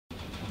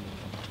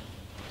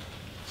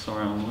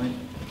Sorry I'm late.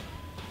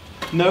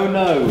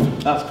 No,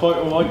 that's quite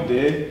alright,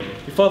 dear.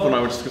 Your father and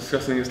I were just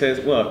discussing his days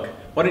at work.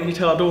 Why didn't you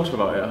tell our daughter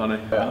about it,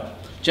 honey? Yeah.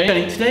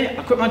 Jenny, today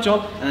I quit my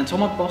job and then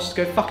told my boss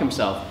to go fuck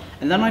himself.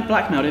 And then I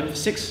blackmailed him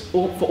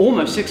for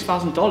almost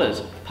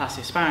 $6,000 past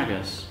the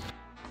asparagus.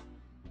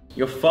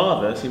 Your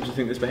father seems to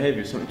think this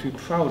behaviour is something to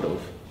be proud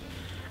of.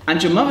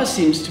 And your mother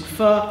seems to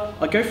prefer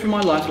I go through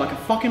my life like a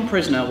fucking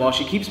prisoner while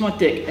she keeps my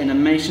dick in a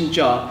mason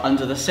jar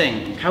under the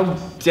sink. How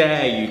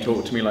dare you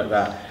talk to me like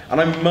that? And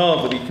I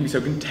marvel that you can be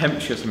so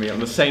contemptuous of me on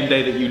the same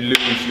day that you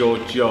lose your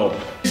job.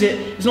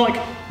 It's not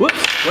like,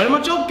 whoops, where did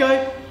my job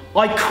go?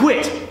 I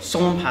quit.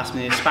 Someone passed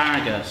me the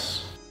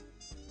asparagus.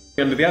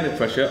 Under the added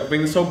pressure of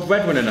being the sole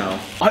breadwinner now.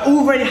 I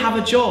already have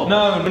a job.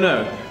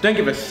 No. Don't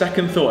give a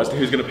second thought as to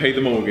who's going to pay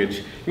the mortgage.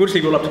 You want to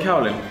leave it all up to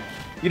Carolyn.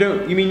 You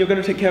mean you're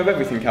going to take care of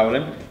everything,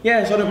 Carolyn?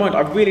 Yes, I don't mind.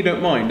 I really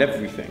don't mind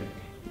everything.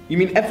 You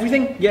mean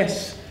everything?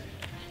 Yes.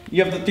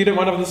 You don't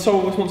mind having the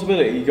sole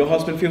responsibility? Your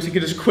husband feels he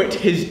could just quit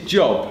his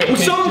job. Well,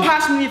 someone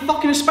passed me the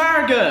fucking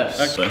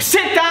asparagus. Okay.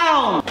 Sit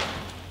down!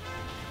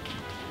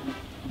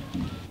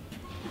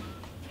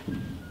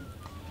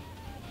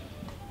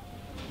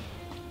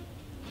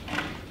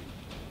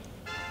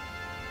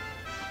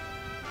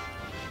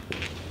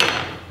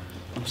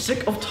 I'm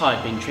sick of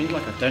tired being treated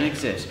like I don't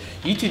exist.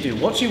 You two do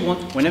what you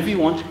want, whenever you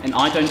want, and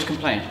I don't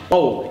complain.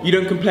 Oh, you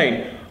don't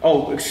complain?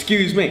 Oh,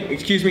 excuse me,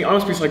 I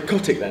must be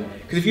psychotic then.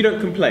 Because if you don't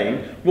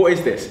complain, what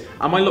is this?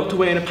 Am I locked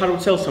away in a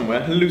padded cell somewhere,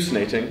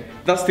 hallucinating?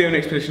 That's the only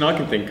explanation I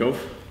can think of.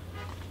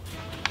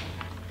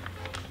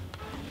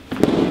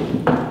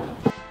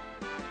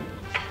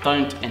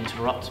 Don't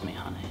interrupt me,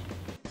 honey.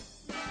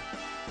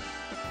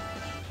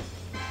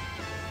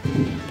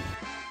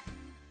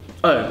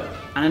 Oh,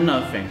 and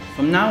another thing,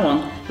 from now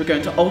on, we're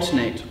going to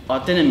alternate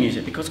our dinner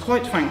music because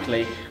quite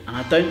frankly, and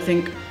I don't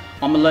think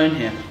I'm alone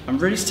here, I'm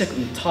really sick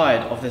and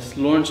tired of this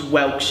Lawrence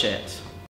Welk shit.